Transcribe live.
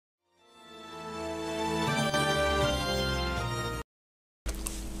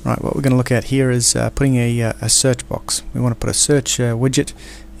Right, what we're going to look at here is putting a search box. We want to put a search widget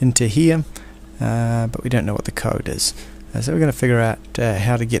into here, but we don't know what the code is. So we're going to figure out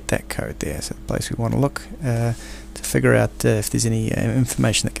how to get that code there. So the place we want to look to figure out if there's any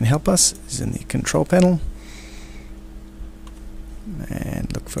information that can help us is in the control panel.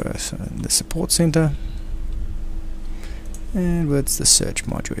 And look for the support center. And where's the search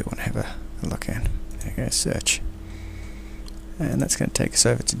module we want to have a look at? There we go, search. And that's going to take us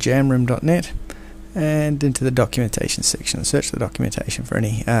over to jamroom.net and into the documentation section. Search the documentation for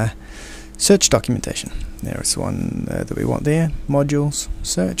any search documentation. There is one that we want there, modules,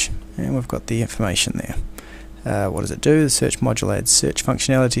 search, and we've got the information there. What does it do? The search module adds search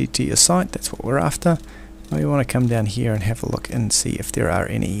functionality to your site. That's what we're after. We want to come down here and have a look and see if there are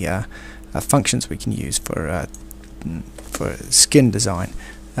any functions we can use for skin design.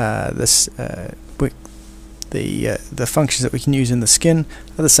 The functions that we can use in the skin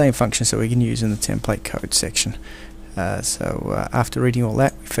are the same functions that we can use in the template code section. So after reading all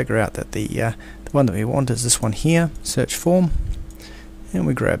that, we figure out that the one that we want is this one here, search form, and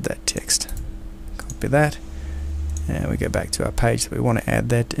we grab that text, copy that, and we go back to our page that we want to add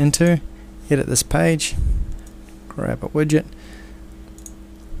that into, edit this page, grab a widget,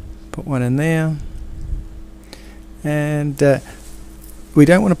 put one in there, and we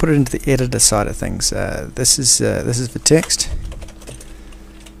don't want to put it into the editor side of things. This is for text.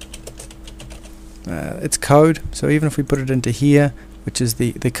 It's code, so even if we put it into here, which is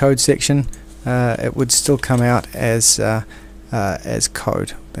the code section, it would still come out as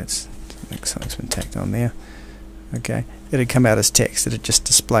code. That's something's been tacked on there. Okay, it'd come out as text. It'd just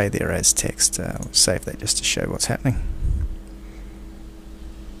display there as text. We'll save that just to show what's happening.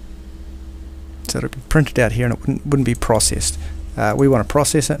 So it'll be printed out here, and it wouldn't be processed. We want to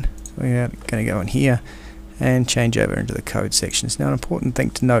process it. We're going to go in here and change over into the code sections. Now, an important thing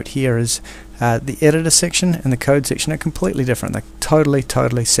to note here is the editor section and the code section are completely different. They're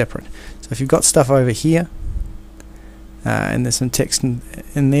totally separate. So if you've got stuff over here and there's some text in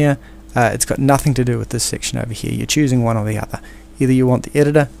there, it's got nothing to do with this section over here. You're choosing one or the other. Either you want the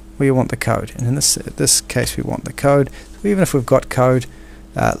editor or you want the code. And in this case, we want the code. So even if we've got code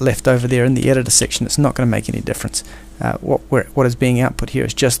left over there in the editor section, it's not going to make any difference. What is being output here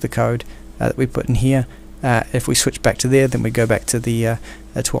is just the code that we put in here. If we switch back to there, then we go back to the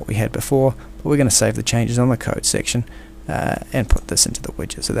to what we had before. But we're going to save the changes on the code section and put this into the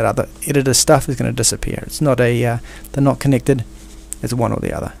widget. So that other editor stuff is going to disappear. It's not they're not connected. It's one or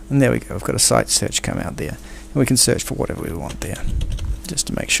the other. And there we go. We've got a site search come out there, and we can search for whatever we want there, just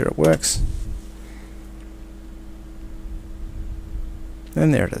to make sure it works.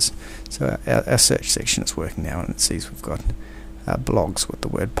 And there it is. So our search section is working now, and it sees we've got blogs with the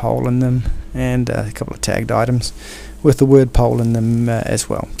word poll in them, and a couple of tagged items with the word poll in them as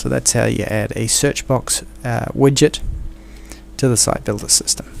well. So that's how you add a search box widget to the site builder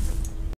system.